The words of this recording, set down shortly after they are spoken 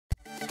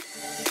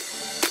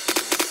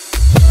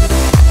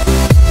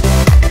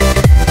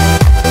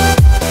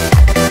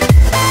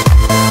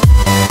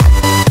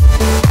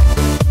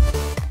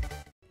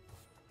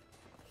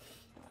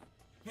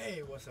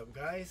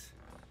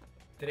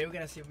Today we're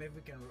gonna see if maybe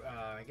we can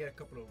get a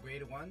couple of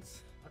grade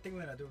ones. I think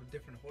we're gonna do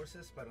different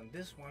horses, but on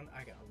this one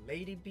I got a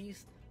Lady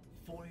Beast,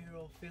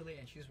 4-year-old filly,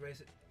 and she's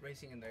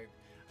racing in the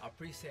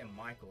preset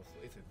Michael. So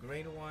it's a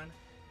grade one.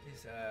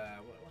 Is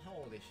how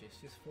old is she?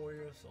 She's 4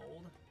 years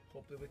old.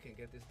 Hopefully we can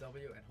get this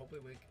W, and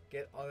hopefully we can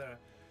get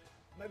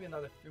maybe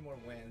another few more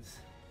wins.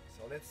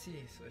 So let's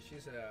see. So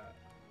she's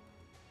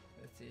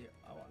let's see.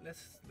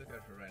 Let's look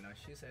at her right now.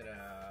 She's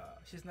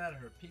not at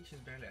her peak. She's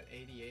barely at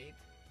 88.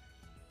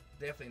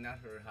 Definitely not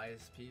her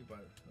highest peak,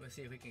 but let's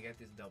see if we can get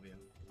this W.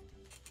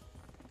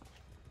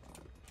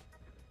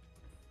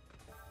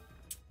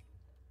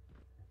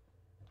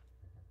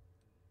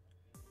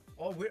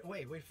 Oh,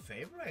 wait,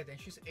 favorite? And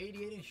she's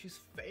 88 and she's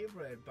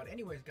favorite. But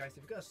anyways, guys,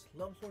 if you guys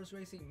love horse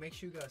racing, make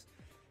sure you guys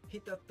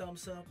hit that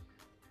thumbs up,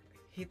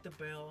 hit the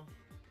bell.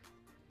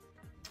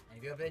 And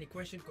if you have any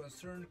question,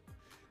 concern,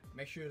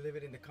 make sure you leave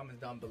it in the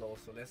comments down below.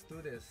 So let's do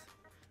this.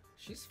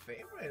 She's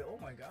favorite, oh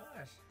my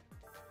gosh.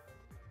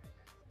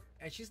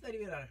 And she's not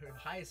even at her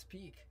highest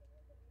peak.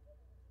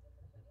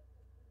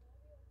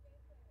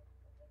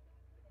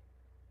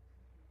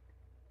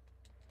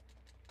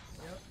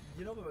 Yep.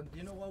 You know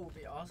what would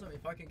be awesome?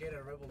 If I can get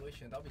a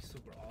revolution, that'd be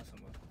super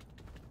awesome.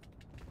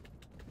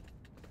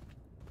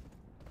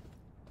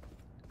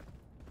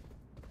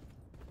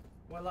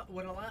 Well,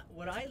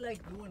 what I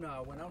like doing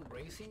when I'm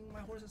racing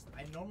my horses,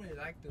 I normally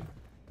like to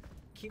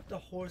keep the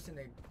horse in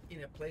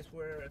a place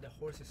where the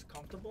horse is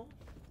comfortable.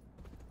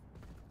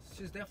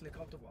 She's definitely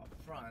comfortable up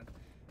front,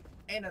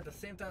 and at the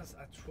same time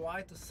I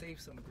try to save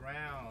some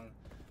ground.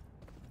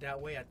 That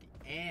way at the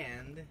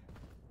end,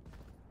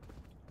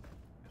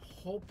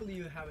 hopefully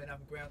you have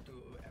enough ground to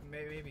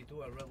maybe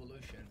do a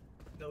revolution.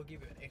 That'll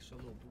give you an extra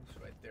little boost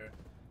right there.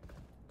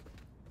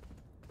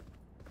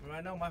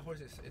 Right now my horse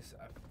is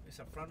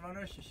a front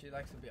runner. She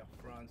likes to be up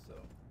front.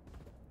 So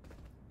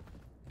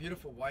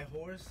beautiful white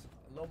horse.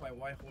 I love my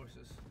white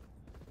horses.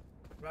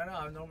 Right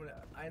now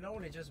I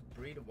normally just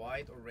breed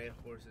white or red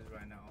horses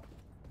right now.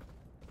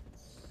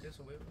 Okay,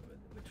 so we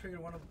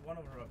triggered one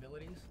of her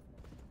abilities.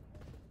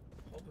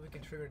 Hopefully we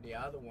can trigger the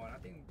other one. I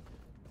think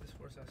this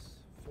horse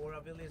has 4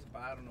 abilities,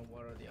 but I don't know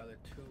what are the other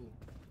 2.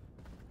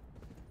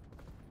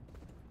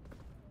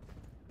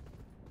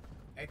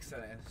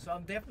 Excellent. So I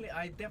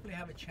definitely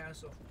have a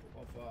chance of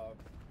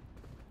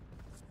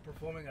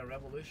performing a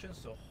revolution.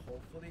 So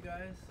hopefully,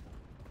 guys.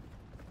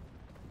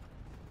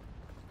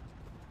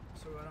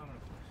 So right now I'm gonna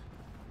push.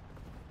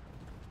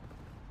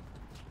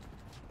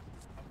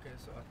 Okay,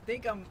 so I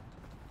think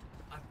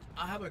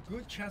I have a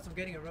good chance of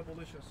getting a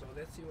revolution. So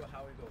let's see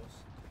how it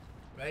goes.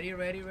 Ready.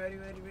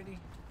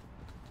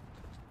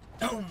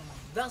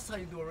 That's how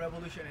you do a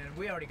revolution, and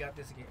we already got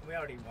this game. We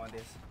already won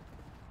this.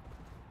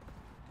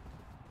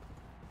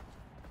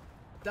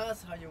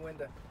 That's how you win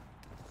the,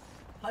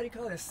 how do you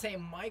call it,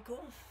 St.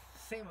 Michael?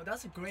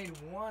 That's a grade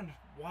 1.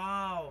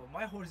 Wow,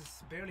 my horse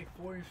is barely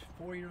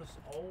 4 years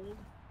old.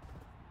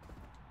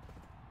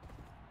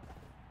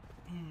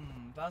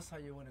 That's how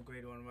you win a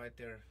grade 1 right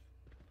there.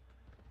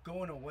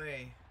 Going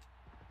away.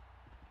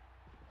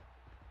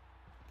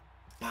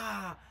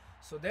 Bah!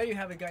 So there you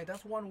have it, guys.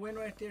 That's one win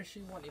right there.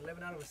 She won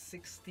 11 out of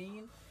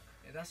 16,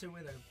 and that's her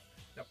win,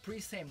 the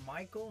pre-St.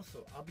 Michael.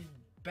 So I'll be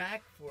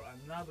back for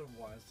another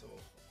one. So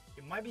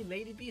it might be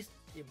Lady Beast,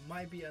 it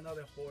might be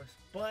another horse,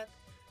 but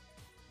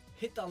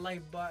hit the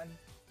like button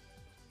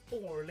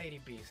for Lady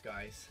Beast,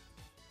 guys.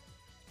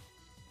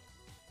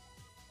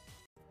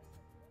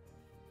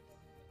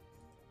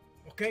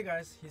 Okay,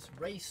 guys, here's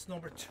race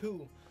number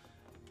 2.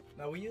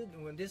 Now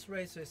when this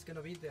race is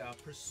gonna be the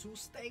Pursuit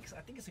Stakes,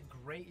 I think it's a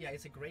grade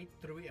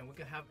 3, and we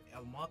can have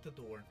El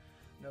Matador.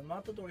 Now El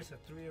Matador is a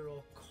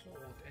 3-year-old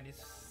colt, and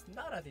it's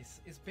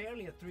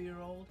barely a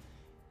 3-year-old,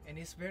 and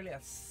it's barely a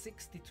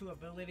 62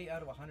 ability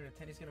out of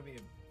 110. He's gonna be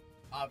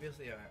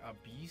obviously a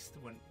beast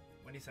when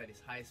he's at his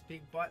highest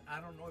peak, but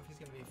I don't know if he's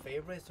gonna be a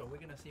favorite. So we're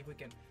gonna see if we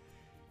can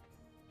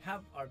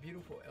have our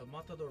beautiful El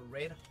Matador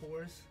red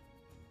horse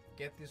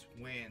get this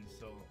win.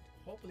 So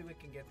hopefully we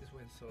can get this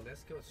win. So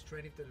let's go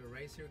straight into the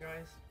race here,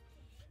 guys.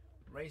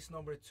 Race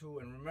number 2,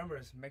 and remember,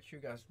 make sure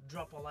you guys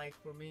drop a like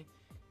for me.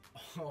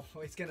 Oh,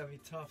 it's gonna be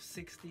tough.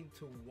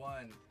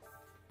 16-1.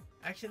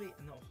 Actually,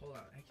 no, hold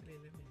on. Actually,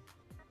 let me.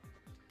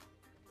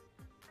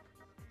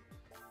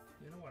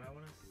 You know what I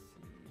want to see?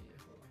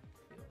 Hold on.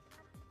 Field.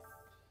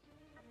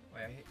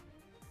 Wait, I hit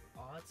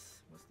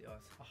odds. What's the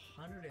odds?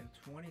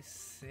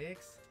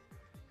 126.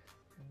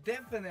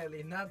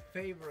 Definitely not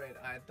favorite.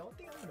 I don't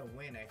think I'm gonna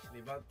win,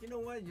 actually. But you know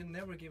what? You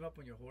never give up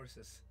on your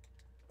horses.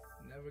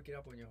 Never give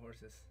up on your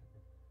horses.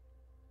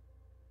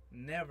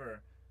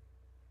 Never.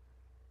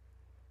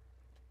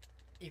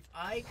 If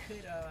I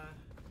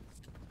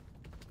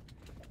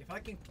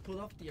can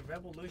pull off the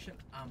revolution,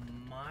 I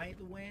might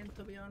win,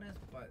 to be honest,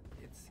 but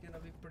it's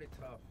gonna be pretty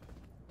tough.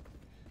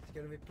 It's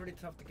gonna be pretty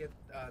tough to get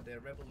the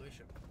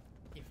revolution.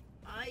 If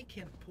I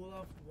can pull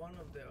off one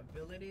of the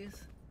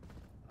abilities,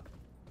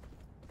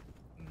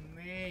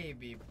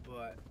 maybe,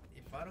 but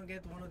if I don't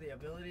get one of the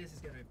abilities,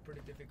 it's gonna be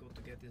pretty difficult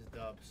to get this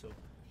dub. So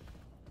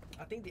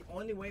I think the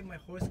only way my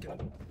horse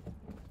can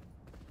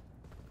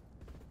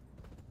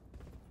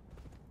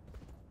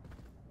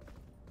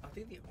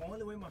think the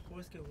only way my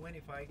horse can win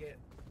if I get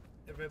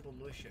a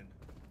revolution.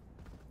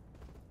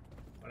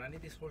 But I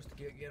need this horse to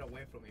get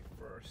away from me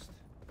first.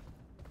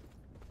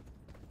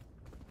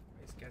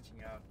 He's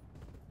catching out.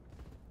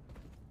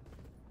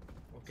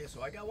 Okay,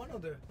 so I got one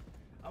of the.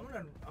 I'm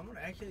gonna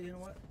actually, you know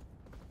what?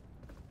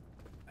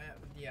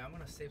 Yeah, I'm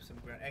gonna save some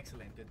ground.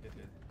 Excellent, good.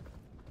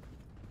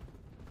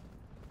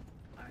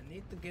 I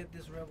need to get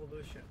this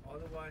revolution,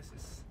 otherwise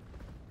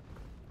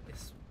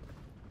it's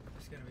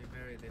gonna be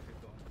very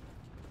difficult.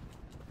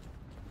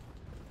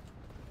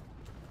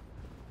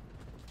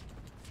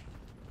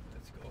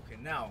 Let's go. Okay,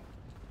 now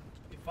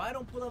if I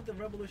don't pull up the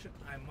revolution,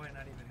 I might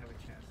not even have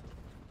a chance.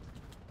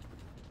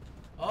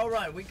 All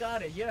right, we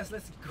got it. Yes,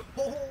 let's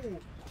go.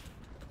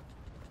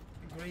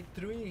 Grade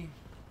 3.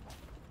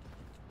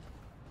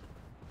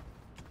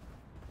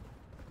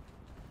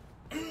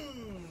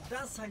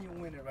 That's how you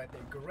win it right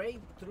there.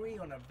 Grade 3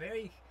 on a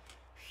very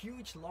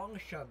huge long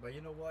shot, but you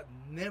know what?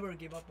 Never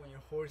give up on your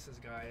horses,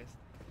 guys.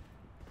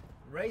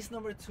 Race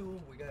number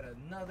 2, we got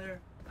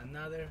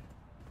another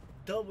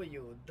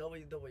W.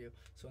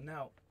 So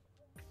now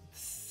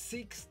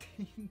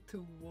 16 to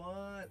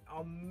 1.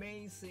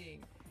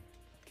 Amazing.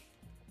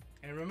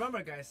 And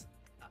remember, guys,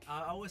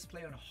 I always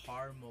play on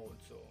hard mode,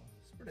 so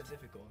it's pretty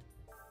difficult.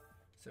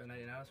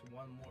 799, so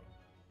one more.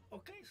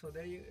 Okay, so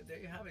there you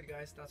have it,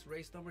 guys. That's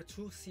race number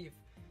 2. See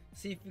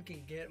if we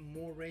can get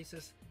more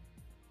races.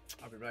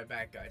 I'll be right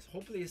back, guys.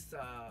 Hopefully it's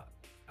a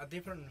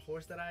different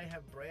horse that I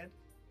have bred,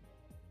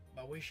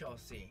 but we shall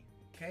see.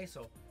 Okay,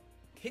 so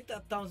hit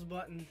that thumbs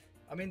button.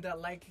 I mean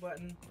that like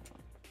button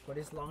for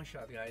this long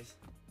shot, guys.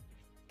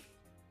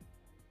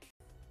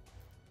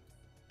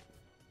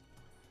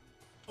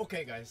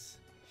 Okay, guys,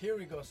 here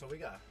we go. So we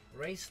got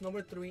race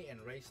number 3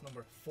 and race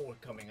number 4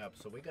 coming up.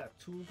 So we got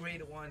 2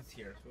 grade 1s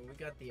here. So we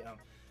got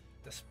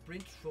the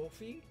sprint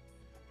trophy,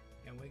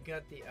 and we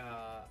got the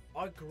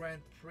Art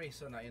Grand Prix.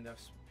 So now in the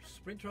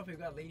sprint trophy we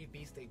got Lady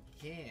Beast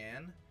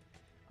again.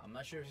 I'm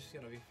not sure if she's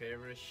gonna be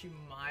favorite. She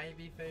might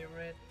be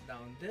favorite.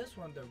 Down this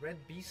one, the Red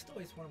Beasto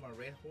is one of my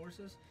red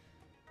horses.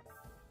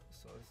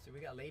 So let's see, we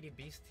got Lady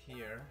Beast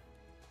here.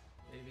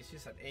 Lady Beast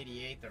is at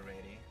 88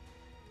 already.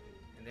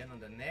 And then on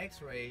the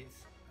next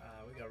race,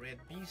 we got Red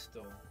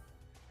Beasto.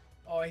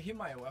 Oh, he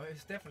might. Well,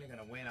 he's definitely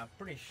gonna win. I'm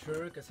pretty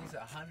sure because he's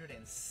at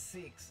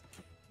 106.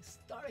 He's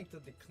starting to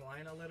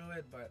decline a little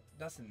bit, but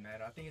doesn't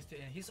matter. I think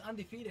he's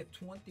undefeated,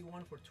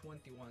 21 for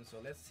 21. So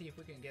let's see if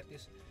we can get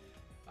this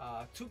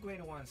 2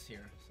 grade 1s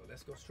here. So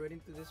let's go straight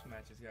into this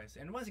matches, guys.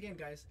 And once again,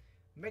 guys,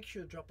 make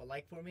sure to drop a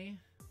like for me.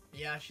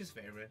 Yeah, she's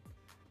favorite.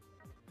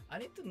 I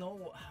need to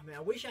know. I mean,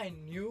 I wish I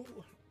knew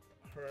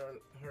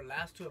her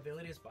last 2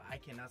 abilities, but I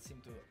cannot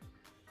seem to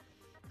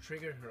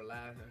trigger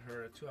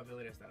her 2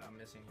 abilities that I'm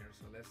missing here.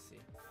 So let's see.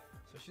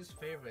 So she's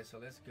favorite. So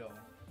let's go.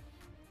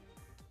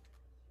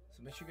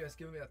 So make sure you guys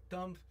give me a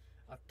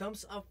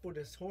thumbs up for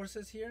these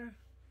horses here.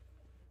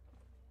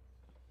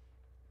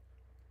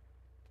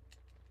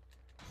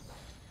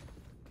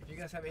 If you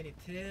guys have any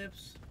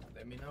tips,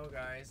 let me know,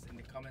 guys, in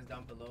the comments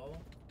down below.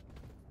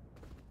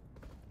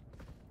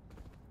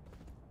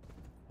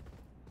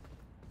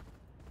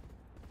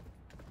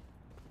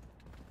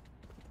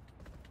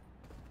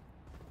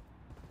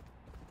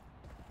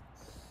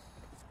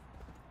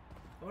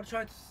 I'm gonna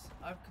try to.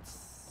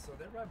 So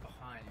they're right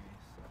behind me.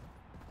 So.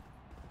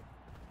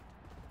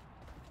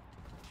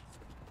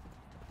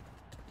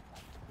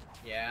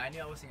 Yeah, I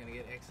knew I wasn't gonna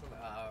get excellent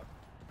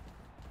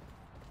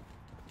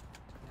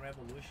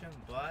revolution,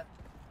 but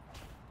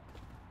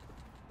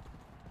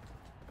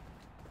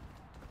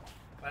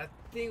I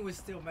think we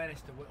still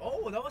managed to win.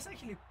 Oh, that was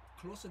actually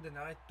closer than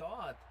I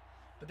thought.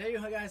 But there you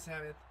guys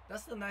have it.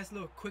 That's the nice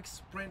little quick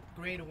sprint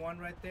grade 1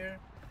 right there.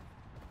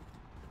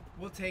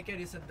 We'll take it.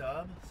 It's a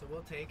dub, so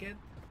we'll take it.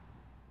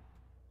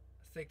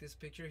 Let's take this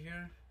picture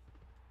here.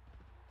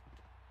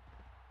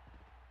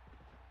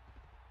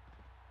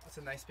 That's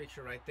a nice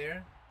picture right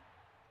there.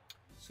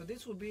 So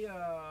this will be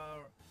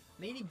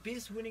Lady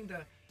Beast winning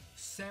the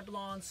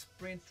Sablon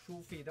Sprint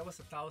Trophy. That was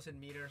 1,000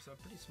 meters, so a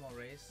pretty small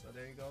race. So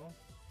there you go.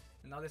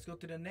 And now let's go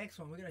to the next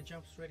one. We're gonna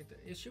jump straight into.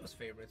 She was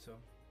favorite, so.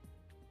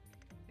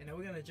 And then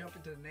we're gonna jump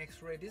into the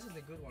next race. This is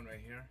the good one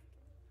right here.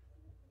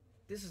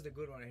 This is the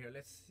good one right here.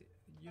 Let's.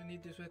 You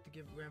need this way to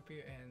give Grand Prix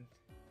and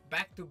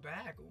back to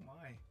back. Oh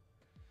my.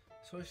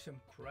 So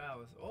some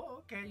crowds.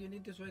 Oh, okay. You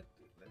need this way.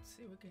 Let's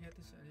see if we can get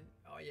this.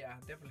 Oh yeah,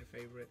 definitely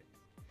favorite.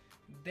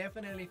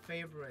 Definitely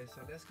favorite.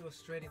 So let's go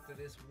straight into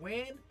this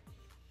win.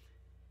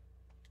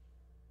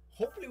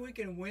 Hopefully we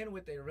can win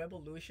with a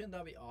revolution.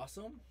 That'd be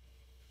awesome.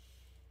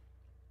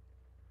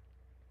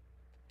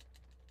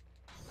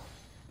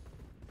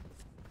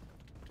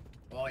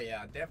 Oh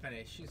yeah,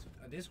 definitely.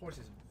 This horse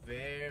is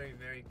very,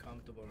 very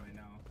comfortable right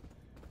now.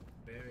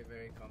 Very,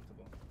 very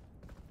comfortable.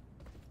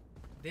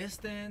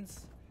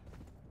 Distance.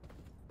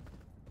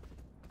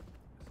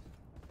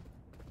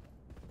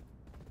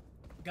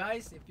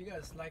 Guys, if you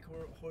guys like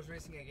horse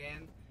racing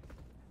again,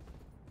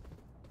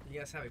 you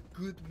guys have a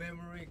good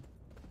memory,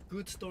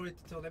 good story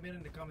to tell, let me know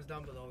in the comments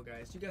down below,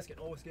 guys. You guys can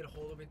always get a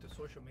hold of me to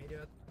social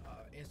media,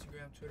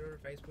 Instagram, Twitter,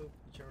 Facebook,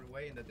 whichever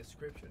way, in the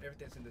description.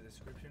 Everything's in the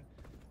description.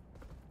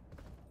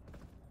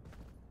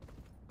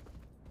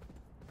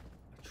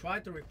 I try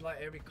to reply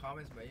every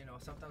comments, but you know,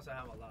 sometimes I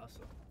have a lot,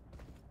 so.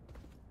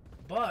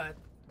 But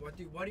what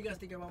do you guys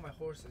think about my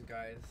horses,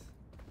 guys?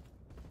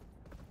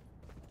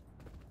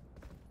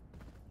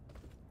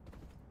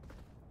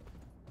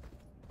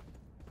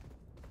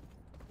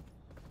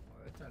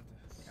 Oh, they're trying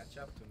to catch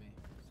up to me.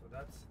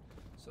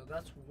 So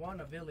that's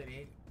one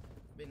ability.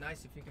 Be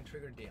nice if you can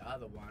trigger the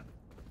other one.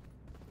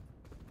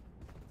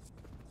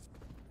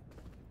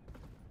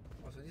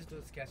 Also, this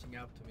dude's catching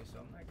up to me, so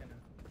I'm not gonna.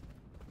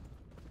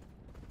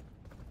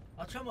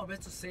 I'll try my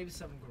best to save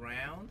some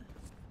ground.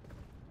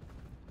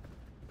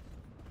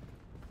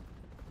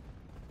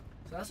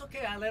 So that's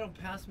okay. I let him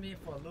pass me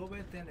for a little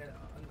bit, then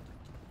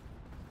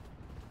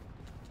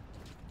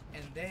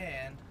and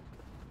then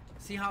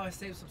see how I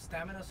save some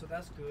stamina. So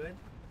that's good.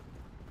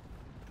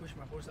 Push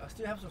my horse. I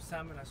still have some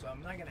stamina, so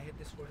I'm not gonna hit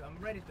this horse. I'm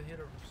ready to hit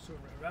her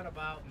right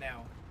about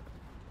now.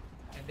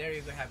 And there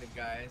you go, have it,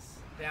 guys.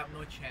 They have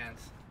no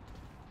chance.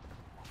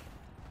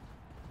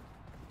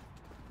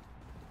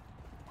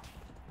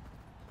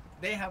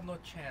 They have no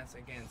chance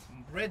against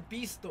Red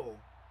Beasto.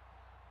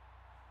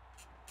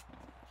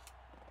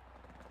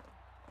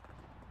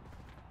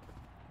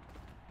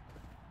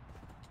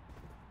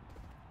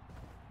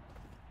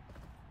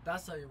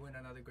 That's how you win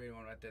another great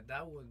one right there.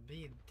 That would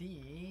be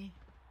the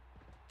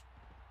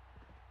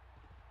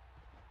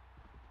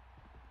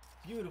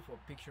beautiful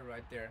picture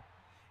right there.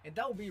 And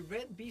that would be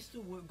Red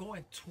Beasto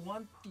going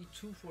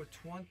 22 for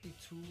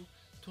 22,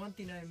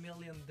 $29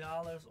 million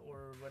or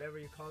whatever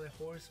you call it,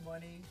 horse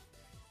money.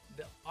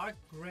 The Arc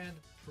Grand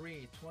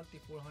Prix,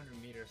 2,400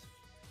 meters.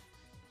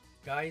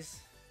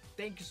 Guys,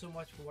 thank you so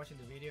much for watching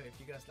the video. If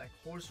you guys like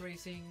horse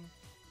racing,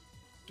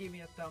 give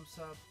me a thumbs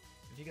up.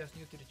 If you guys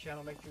new to the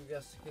channel, make sure you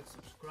guys hit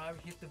subscribe,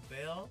 hit the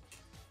bell.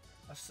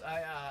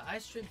 I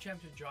stream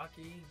Champion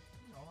Jockey,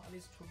 you know, at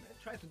least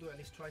try to do at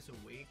least twice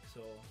a week.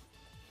 So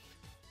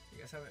you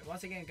guys have it.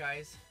 Once again,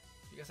 guys,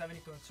 if you guys have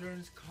any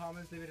concerns,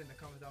 comments, leave it in the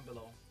comments down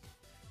below.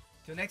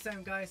 Till next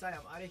time, guys, I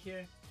am out of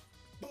here.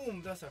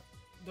 Boom!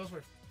 Those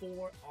were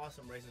 4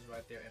 awesome races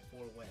right there and 4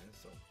 wins.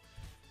 So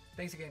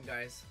thanks again,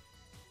 guys.